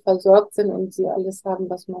und sie gut versorgt sind und sie alles haben,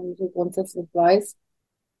 was man so grundsätzlich weiß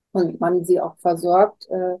und man sie auch versorgt,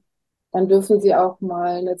 dann dürfen sie auch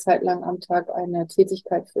mal eine Zeit lang am Tag eine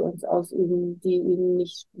Tätigkeit für uns ausüben, die ihnen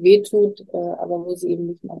nicht wehtut, aber wo sie eben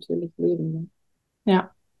nicht natürlich leben.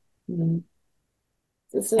 ja, Ne? Mhm.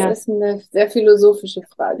 Das ja. ist eine sehr philosophische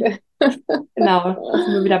Frage. Genau, da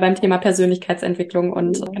sind wir wieder beim Thema Persönlichkeitsentwicklung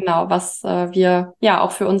und Ja. genau, was wir ja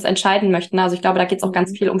auch für uns entscheiden möchten. Also ich glaube, da geht es auch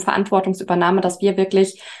ganz Mhm. viel um Verantwortungsübernahme, dass wir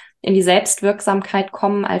wirklich in die Selbstwirksamkeit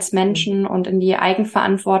kommen als Mhm. Menschen und in die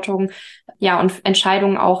Eigenverantwortung, ja, und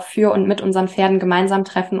Entscheidungen auch für und mit unseren Pferden gemeinsam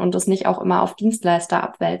treffen und es nicht auch immer auf Dienstleister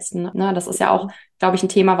abwälzen. Ne? Das ist ja auch, glaube ich, ein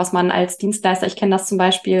Thema, was man als Dienstleister, ich kenne das zum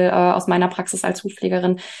Beispiel aus meiner Praxis als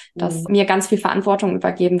Hufpflegerin, dass Mhm. mir ganz viel Verantwortung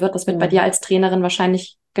übergeben wird. Das wird bei dir Mhm. als Trainerin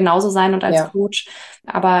wahrscheinlich genauso sein und als Ja. Coach.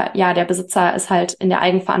 Aber ja, der Besitzer ist halt in der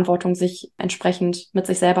Eigenverantwortung, sich entsprechend mit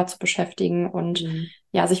sich selber zu beschäftigen und Mhm.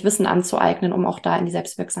 ja, sich Wissen anzueignen, um auch da in die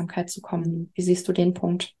Selbstwirksamkeit zu kommen. Mhm. Wie siehst du den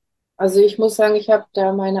Punkt? Also ich muss sagen, ich habe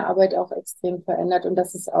da meine Arbeit auch extrem verändert und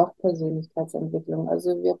das ist auch Persönlichkeitsentwicklung.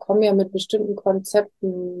 Also wir kommen ja mit bestimmten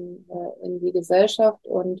Konzepten in die Gesellschaft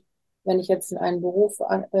und wenn ich jetzt in einen Beruf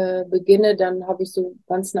beginne, dann habe ich so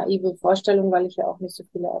ganz naive Vorstellungen, weil ich ja auch nicht so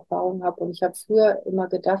viele Erfahrungen habe. Und ich habe früher immer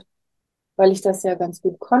gedacht, weil ich das ja ganz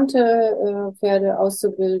gut konnte, Pferde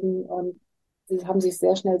auszubilden und sie haben sich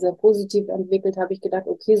sehr schnell sehr positiv entwickelt, habe ich gedacht,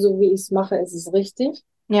 okay, so wie ich es mache, ist es richtig.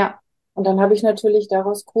 Ja, Und dann habe ich natürlich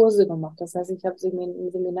daraus Kurse gemacht. Das heißt, ich habe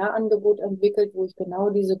ein Seminarangebot entwickelt, wo ich genau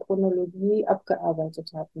diese Chronologie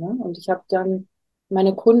abgearbeitet habe. Ne? Und ich habe dann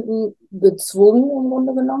meine Kunden gezwungen im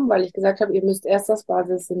Grunde genommen, weil ich gesagt habe, ihr müsst erst das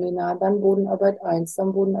Basisseminar, dann Bodenarbeit eins,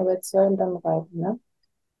 dann Bodenarbeit 2 und dann Reiten. Ne?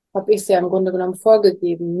 Habe ich es ja im Grunde genommen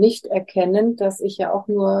vorgegeben, nicht erkennend, dass ich ja auch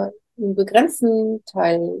nur einen begrenzten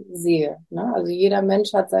Teil sehe. Ne? Also jeder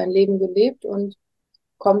Mensch hat sein Leben gelebt und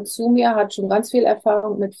kommt zu mir, hat schon ganz viel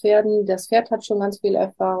Erfahrung mit Pferden, das Pferd hat schon ganz viel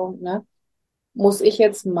Erfahrung, ne? Muss ich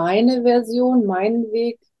jetzt meine Version, meinen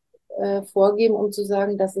Weg vorgeben, um zu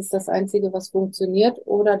sagen, das ist das Einzige, was funktioniert,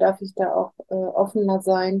 oder darf ich da auch offener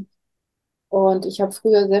sein? Und ich habe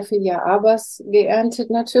früher sehr viel Ja-Abers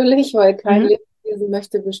geerntet natürlich, weil kein mhm. Lebewesen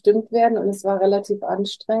möchte bestimmt werden und es war relativ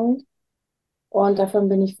anstrengend. Und davon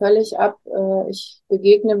bin ich völlig ab. Ich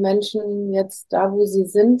begegne Menschen jetzt da, wo sie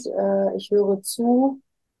sind. Ich höre zu.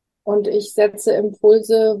 Und ich setze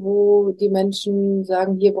Impulse, wo die Menschen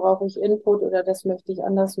sagen, hier brauche ich Input oder das möchte ich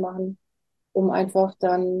anders machen, um einfach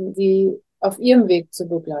dann sie auf ihrem Weg zu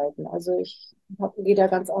begleiten. Also gehe da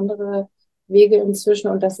ganz andere Wege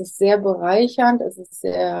inzwischen und das ist sehr bereichernd, es ist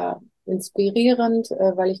sehr inspirierend,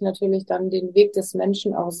 weil ich natürlich dann den Weg des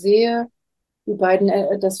Menschen auch sehe. Die beiden,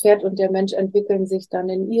 das Pferd und der Mensch entwickeln sich dann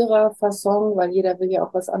in ihrer Fasson, weil jeder will ja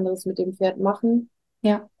auch was anderes mit dem Pferd machen.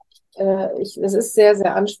 Ja, Es ist sehr,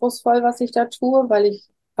 sehr anspruchsvoll, was ich da tue, weil ich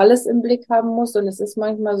alles im Blick haben muss. Und es ist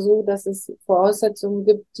manchmal so, dass es Voraussetzungen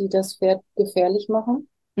gibt, die das Pferd gefährlich machen.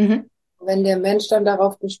 mhm. Wenn der Mensch dann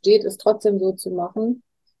darauf besteht, es trotzdem so zu machen,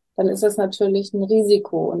 dann ist das natürlich ein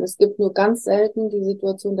Risiko. Und es gibt nur ganz selten die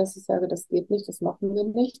Situation, dass ich sage, das geht nicht, das machen wir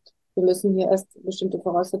nicht. Wir müssen hier erst bestimmte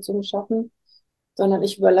Voraussetzungen schaffen, sondern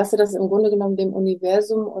ich überlasse das im Grunde genommen dem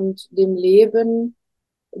Universum und dem Leben,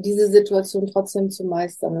 diese Situation trotzdem zu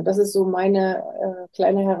meistern. Und das ist so meine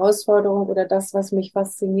kleine Herausforderung oder das, was mich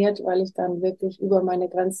fasziniert, weil ich dann wirklich über meine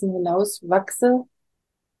Grenzen hinaus wachse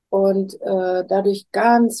und dadurch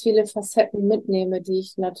ganz viele Facetten mitnehme, die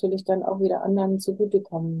ich natürlich dann auch wieder anderen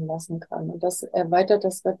zugutekommen lassen kann. Und das erweitert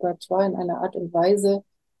das Repertoire in einer Art und Weise.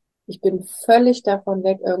 Ich bin völlig davon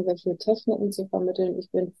weg, irgendwelche Techniken zu vermitteln. Ich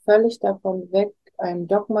bin völlig davon weg, einem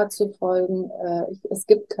Dogma zu folgen. Es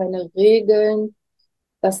gibt keine Regeln.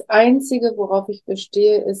 Das Einzige, worauf ich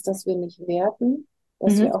bestehe, ist, dass wir nicht werten,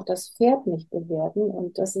 dass Mhm. wir auch das Pferd nicht bewerten.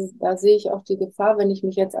 Und das ist, da sehe ich auch die Gefahr, wenn ich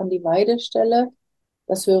mich jetzt an die Weide stelle.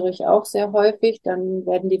 Das höre ich auch sehr häufig. Dann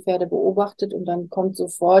werden die Pferde beobachtet und dann kommt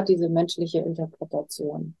sofort diese menschliche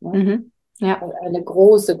Interpretation. Ne? Mhm. Ja, Also eine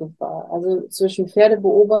große Gefahr. Also zwischen Pferde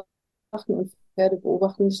beobachten und Pferde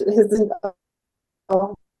beobachten sind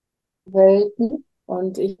auch Welten.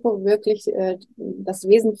 Und ich versuche wirklich, das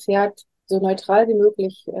Wesen Pferd so neutral wie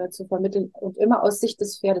möglich zu vermitteln und immer aus Sicht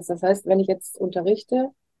des Pferdes. Das heißt, wenn ich jetzt unterrichte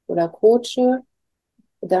oder coache,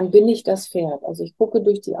 dann bin ich das Pferd. Also ich gucke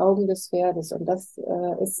durch die Augen des Pferdes. Und das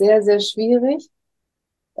ist sehr, sehr schwierig,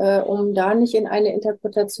 um da nicht in eine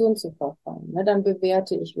Interpretation zu verfallen. Ne? Dann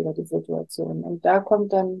bewerte ich wieder die Situation. Und da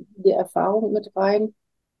kommt dann die Erfahrung mit rein.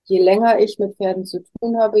 Je länger ich mit Pferden zu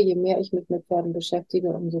tun habe, je mehr ich mich mit Pferden beschäftige,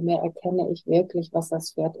 umso mehr erkenne ich wirklich, was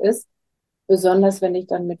das Pferd ist. Besonders wenn ich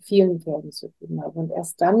dann mit vielen Pferden zu tun habe. Und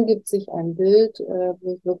erst dann gibt sich ein Bild,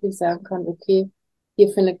 wo ich wirklich sagen kann, okay, hier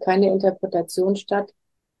findet keine Interpretation statt.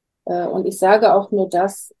 Und ich sage auch nur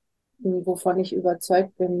das, wovon ich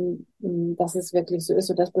überzeugt bin, dass es wirklich so ist.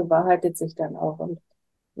 Und das bewahrheitet sich dann auch. Und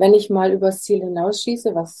wenn ich mal übers Ziel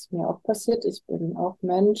hinausschieße, was mir auch passiert, ich bin auch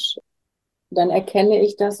Mensch, dann erkenne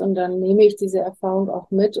ich das und dann nehme ich diese Erfahrung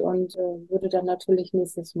auch mit und würde dann natürlich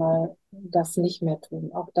nächstes Mal das nicht mehr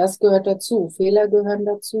tun. Auch das gehört dazu. Fehler gehören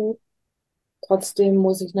dazu. Trotzdem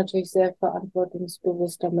muss ich natürlich sehr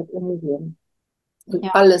verantwortungsbewusst damit umgehen. Und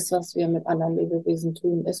ja, alles, was wir mit anderen Lebewesen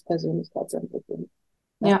tun, ist Persönlichkeitsentwicklung.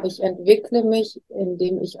 Ja, ja, ich entwickle mich,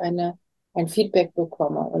 indem ich ein Feedback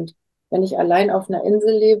bekomme. Und wenn ich allein auf einer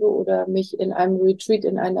Insel lebe oder mich in einem Retreat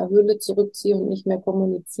in einer Höhle zurückziehe und nicht mehr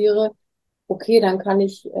kommuniziere, okay, dann kann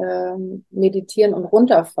ich meditieren und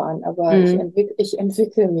runterfahren, aber mhm. ich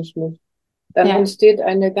entwickle mich nicht. Dann Ja, entsteht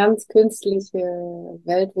eine ganz künstliche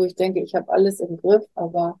Welt, wo ich denke, ich habe alles im Griff,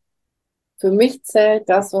 aber für mich zählt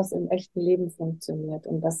das, was im echten Leben funktioniert.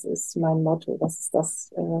 Und das ist mein Motto. Das ist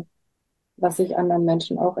das, was ich anderen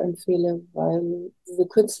Menschen auch empfehle, weil diese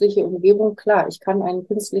künstliche Umgebung, klar, ich kann einen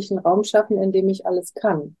künstlichen Raum schaffen, in dem ich alles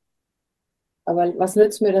kann. Aber was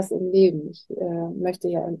nützt mir das im Leben? Ich möchte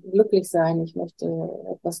ja glücklich sein. Ich möchte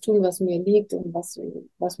etwas tun, was mir liegt und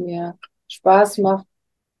was mir Spaß macht.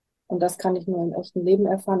 Und das kann ich nur im echten Leben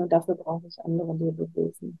erfahren und dafür brauche ich andere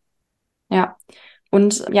Lebewesen. ja.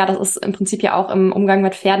 Und ja, das ist im Prinzip ja auch im Umgang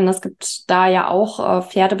mit Pferden. Es gibt da ja auch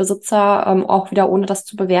Pferdebesitzer, auch wieder ohne das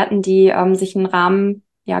zu bewerten, die sich einen Rahmen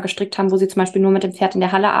ja gestrickt haben, wo sie zum Beispiel nur mit dem Pferd in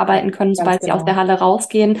der Halle Ja, arbeiten können. ganz Sobald sie aus der genau. Halle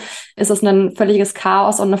rausgehen, ist es ein völliges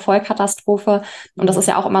Chaos und eine Vollkatastrophe. Und das ist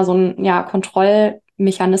Mhm. ja auch immer so ein ja,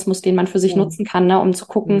 Kontrollmechanismus, den man für sich Mhm. nutzen kann, ne, um zu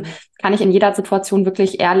gucken, Mhm. kann ich in jeder Situation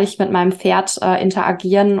wirklich ehrlich mit meinem Pferd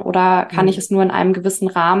interagieren oder kann ich Mhm. es nur in einem gewissen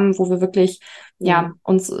Rahmen, wo wir wirklich ja, Mhm.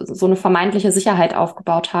 uns so eine vermeintliche Sicherheit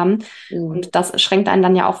aufgebaut haben. Mhm. Und das schränkt einen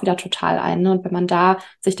dann ja auch wieder total ein. Ne? Und wenn man da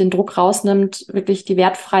sich den Druck rausnimmt, wirklich die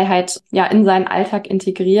Wertfreiheit ja in seinen Alltag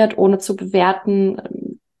integriert, ohne zu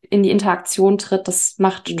bewerten, in die Interaktion tritt, das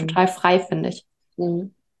macht Mhm. total frei, finde ich.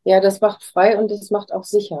 Mhm. Ja, das macht frei und das macht auch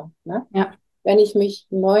sicher. Ne? Ja, Wenn ich mich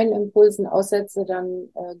neuen Impulsen aussetze, dann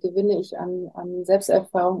gewinne ich an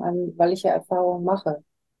Selbsterfahrung, weil ich ja Erfahrungen mache.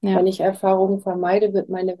 Wenn ja, ich Erfahrungen vermeide, wird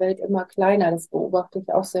meine Welt immer kleiner. Das beobachte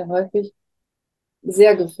ich auch sehr häufig.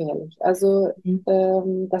 Sehr gefährlich. Also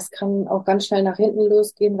mhm. das kann auch ganz schnell nach hinten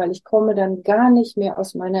losgehen, weil ich komme dann gar nicht mehr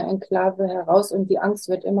aus meiner Enklave heraus und die Angst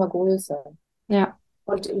wird immer größer. Ja,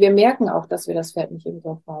 Und wir merken auch, dass wir das Pferd nicht im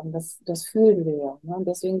Griff haben. Das fühlen wir ja. Ne? Und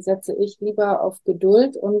deswegen setze ich lieber auf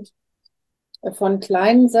Geduld und von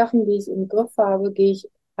kleinen Sachen, die ich im Griff habe, gehe ich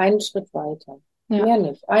einen Schritt weiter. ja. Mehr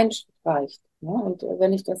nicht. Ein Schritt reicht. Ne? Und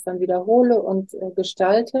wenn ich das dann wiederhole und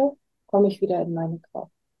gestalte, komme ich wieder in meine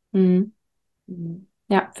Kraft. Mhm. Mhm.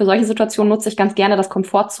 Ja, für solche Situationen nutze ich ganz gerne das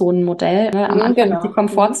Komfortzonenmodell. Ne? Am Anfang ist die Genau.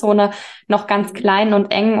 Komfortzone noch ganz Mhm. klein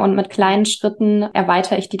und eng und mit kleinen Schritten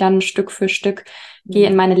erweitere ich die dann Stück für Stück, gehe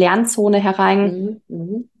in Mhm. meine Lernzone herein, Mhm.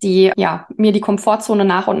 Mhm. die ja mir die Komfortzone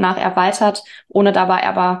nach und nach erweitert, ohne dabei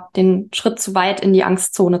aber den Schritt zu weit in die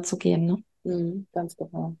Angstzone zu gehen. Ne? Mhm. Ganz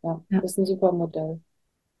genau. Ja, Ja. das ist ein super Modell.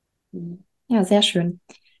 Mhm. Ja, sehr schön.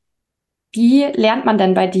 Wie lernt man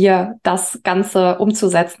denn bei dir, das Ganze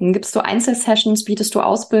umzusetzen? Gibst du Einzelsessions? Bietest du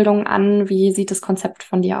Ausbildungen an? Wie sieht das Konzept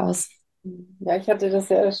von dir aus? Ja, ich hatte das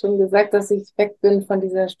ja schon gesagt, dass ich weg bin von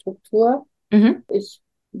dieser Struktur. Mhm. Ich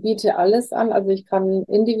biete alles an, also ich kann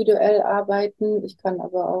individuell arbeiten, ich kann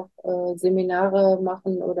aber auch Seminare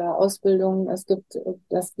machen oder Ausbildungen. Es gibt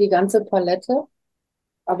die ganze Palette,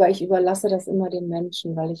 aber ich überlasse das immer den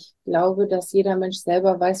Menschen, weil ich glaube, dass jeder Mensch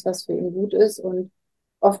selber weiß, was für ihn gut ist. Und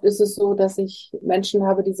oft ist es so, dass ich Menschen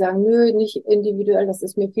habe, die sagen, nö, nicht individuell, das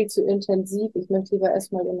ist mir viel zu intensiv, ich möchte lieber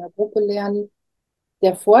erstmal in der Gruppe lernen.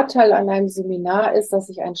 Der Vorteil an einem Seminar ist, dass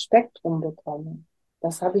ich ein Spektrum bekomme.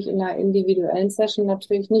 Das habe ich in einer individuellen Session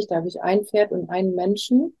natürlich nicht. Da habe ich ein Pferd und einen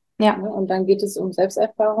Menschen, Ja. ne, und dann geht es um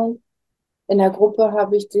Selbsterfahrung. In der Gruppe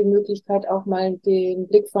habe ich die Möglichkeit, auch mal den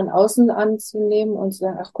Blick von außen anzunehmen und zu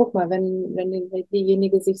sagen, ach guck mal, wenn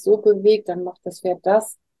diejenige sich so bewegt, dann macht das Pferd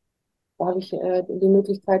das. Da habe ich die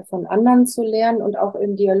Möglichkeit, von anderen zu lernen und auch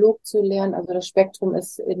im Dialog zu lernen. Also das Spektrum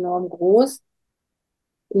ist enorm groß.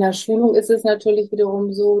 In der Schulung ist es natürlich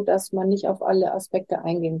wiederum so, dass man nicht auf alle Aspekte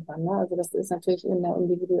eingehen kann. Ne? Also das ist natürlich in der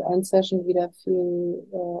individuellen Session wieder viel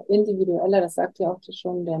individueller, das sagt ja auch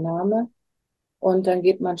schon der Name. Und dann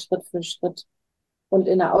geht man Schritt für Schritt. Und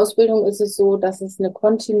in der Ausbildung ist es so, dass es eine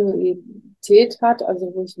Kontinuität hat,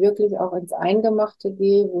 also wo ich wirklich auch ins Eingemachte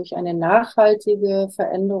gehe, wo ich eine nachhaltige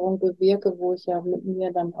Veränderung bewirke, wo ich ja mit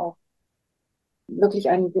mir dann auch wirklich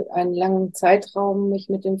einen langen Zeitraum mich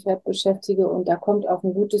mit dem Pferd beschäftige und da kommt auch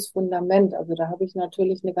ein gutes Fundament. Also da habe ich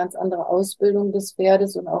natürlich eine ganz andere Ausbildung des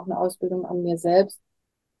Pferdes und auch eine Ausbildung an mir selbst,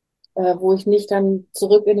 wo ich nicht dann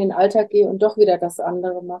zurück in den Alltag gehe und doch wieder das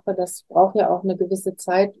andere mache. Das braucht ja auch eine gewisse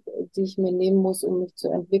Zeit, die ich mir nehmen muss, um mich zu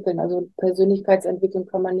entwickeln. Also Persönlichkeitsentwicklung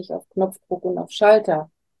kann man nicht auf Knopfdruck und auf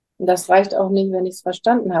Schalter. Und das reicht auch nicht, wenn ich es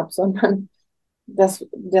verstanden habe, sondern das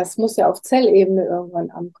muss ja auf Zellebene irgendwann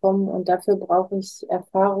ankommen und dafür brauche ich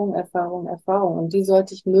Erfahrung, Erfahrung, Erfahrung. Und die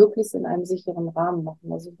sollte ich möglichst in einem sicheren Rahmen machen.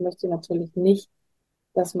 Also ich möchte natürlich nicht,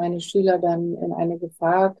 dass meine Schüler dann in eine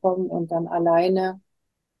Gefahr kommen und dann alleine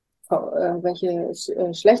irgendwelche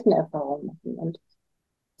schlechten Erfahrungen machen. Und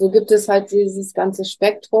so gibt es halt dieses ganze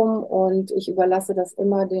Spektrum und ich überlasse das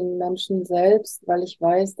immer den Menschen selbst, weil ich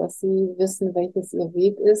weiß, dass sie wissen, welches ihr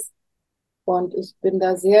Weg ist. Und ich bin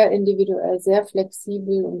da sehr individuell, sehr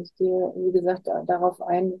flexibel und ich gehe, wie gesagt, darauf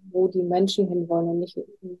ein, wo die Menschen hinwollen und nicht,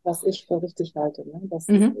 was ich für richtig halte. Ne?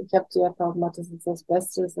 Mhm. Ich habe die Erfahrung gemacht, das ist das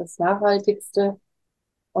Beste, das ist das Nachhaltigste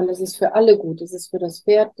und es ist für alle gut. Es ist für das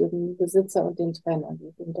Pferd, den Besitzer und den Trainer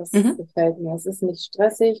gut. Und das Mhm. gefällt mir. Es ist nicht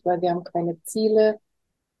stressig, weil wir haben keine Ziele,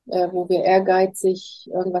 wo wir ehrgeizig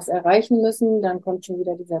irgendwas erreichen müssen. Dann kommt schon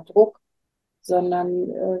wieder dieser Druck, sondern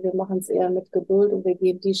wir machen es eher mit Geduld und wir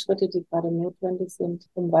gehen die Schritte, die gerade notwendig sind,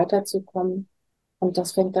 um weiterzukommen. Und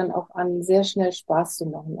das fängt dann auch an, sehr schnell Spaß zu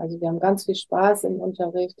machen. Also wir haben ganz viel Spaß im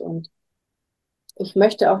Unterricht und ich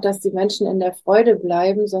möchte auch, dass die Menschen in der Freude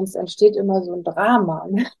bleiben, sonst entsteht immer so ein Drama.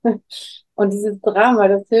 Ne? Und dieses Drama,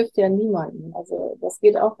 das hilft ja niemandem. Also das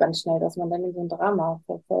geht auch ganz schnell, dass man dann in so ein Drama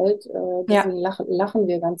verfällt. Ja. Deswegen lachen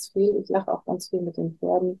wir ganz viel. Ich lache auch ganz viel mit den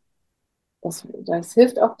Pferden. Das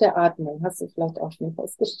hilft auch der Atmung, hast du vielleicht auch schon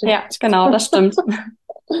festgestellt. Ja, genau, das stimmt.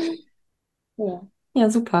 Ja. Ja,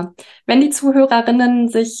 super. Wenn die Zuhörerinnen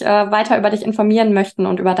sich weiter über dich informieren möchten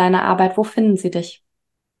und über deine Arbeit, wo finden sie dich?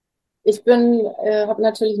 Habe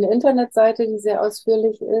natürlich eine Internetseite, die sehr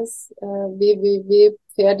ausführlich ist,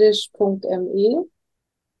 www.pferdisch.me.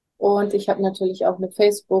 Und ich habe natürlich auch eine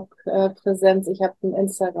Facebook-Präsenz, ich habe einen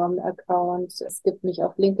Instagram-Account, es gibt mich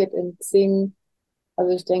auf LinkedIn, Xing.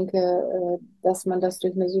 Also ich denke, dass man das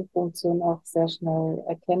durch eine Suchfunktion auch sehr schnell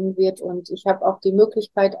erkennen wird. Und ich habe auch die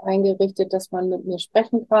Möglichkeit eingerichtet, dass man mit mir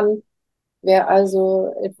sprechen kann. Wer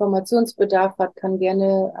also Informationsbedarf hat, kann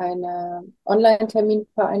gerne eine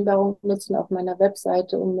Online-Terminvereinbarung nutzen auf meiner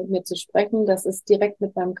Webseite, um mit mir zu sprechen. Das ist direkt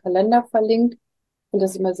mit meinem Kalender verlinkt. Und das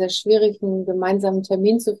ist immer sehr schwierig, einen gemeinsamen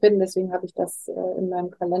Termin zu finden. Deswegen habe ich das in meinem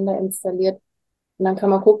Kalender installiert. Und dann kann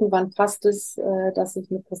man gucken, wann passt es, dass ich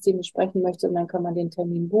mit Christine sprechen möchte. Und dann kann man den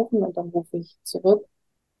Termin buchen und dann rufe ich zurück.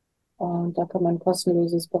 Und da kann man ein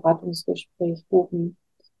kostenloses Beratungsgespräch buchen.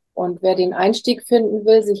 Und wer den Einstieg finden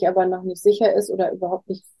will, sich aber noch nicht sicher ist oder überhaupt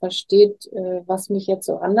nicht versteht, was mich jetzt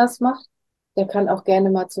so anders macht, Der kann auch gerne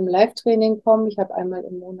mal zum Live-Training kommen. Ich habe einmal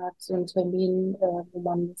im Monat so einen Termin, wo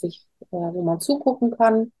man zugucken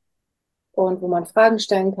kann und wo man Fragen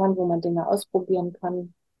stellen kann, wo man Dinge ausprobieren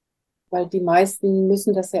kann. Weil die meisten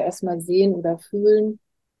müssen das ja erstmal sehen oder fühlen.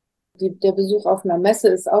 Der Besuch auf einer Messe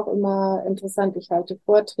ist auch immer interessant. Ich halte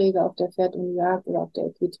Vorträge auf der Pferd und Jagd oder auf der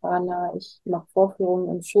Equitana. Ich mache Vorführungen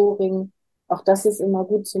im Showring. Auch das ist immer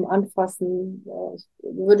gut zum Anfassen. Ich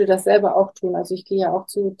würde das selber auch tun. Also ich gehe ja auch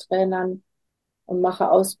zu Trainern und mache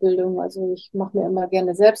Ausbildung. Also ich mache mir immer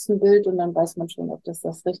gerne selbst ein Bild und dann weiß man schon, ob das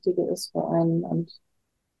das Richtige ist für einen. Und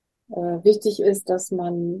wichtig ist, dass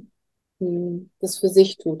man das für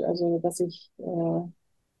sich tut. Also dass ich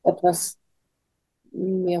etwas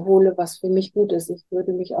mir hole, was für mich gut ist. Ich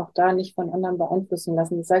würde mich auch da nicht von anderen beeinflussen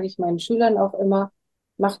lassen. Das sage ich meinen Schülern auch immer.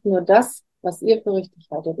 Macht nur das, was ihr für richtig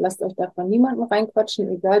haltet. Lasst euch davon niemanden reinquatschen,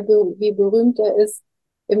 egal wie berühmt er ist.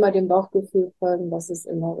 Immer dem Bauchgefühl folgen, das ist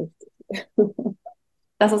immer richtig.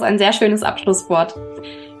 Das ist ein sehr schönes Abschlusswort.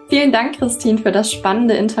 Vielen Dank, Christine, für das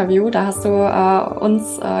spannende Interview. Da hast du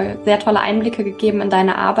uns sehr tolle Einblicke gegeben in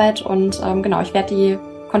deine Arbeit und genau, ich werde die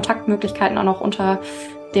Kontaktmöglichkeiten auch noch unter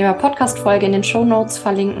der Podcast-Folge in den Shownotes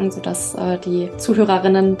verlinken, sodass die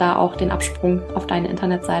Zuhörerinnen da auch den Absprung auf deine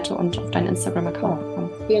Internetseite und auf deinen Instagram-Account bekommen.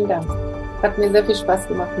 Vielen Dank. Hat mir sehr viel Spaß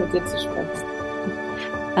gemacht, mit dir zu sprechen.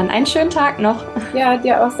 Dann einen schönen Tag noch. Ja,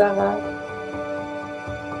 dir auch, Sarah.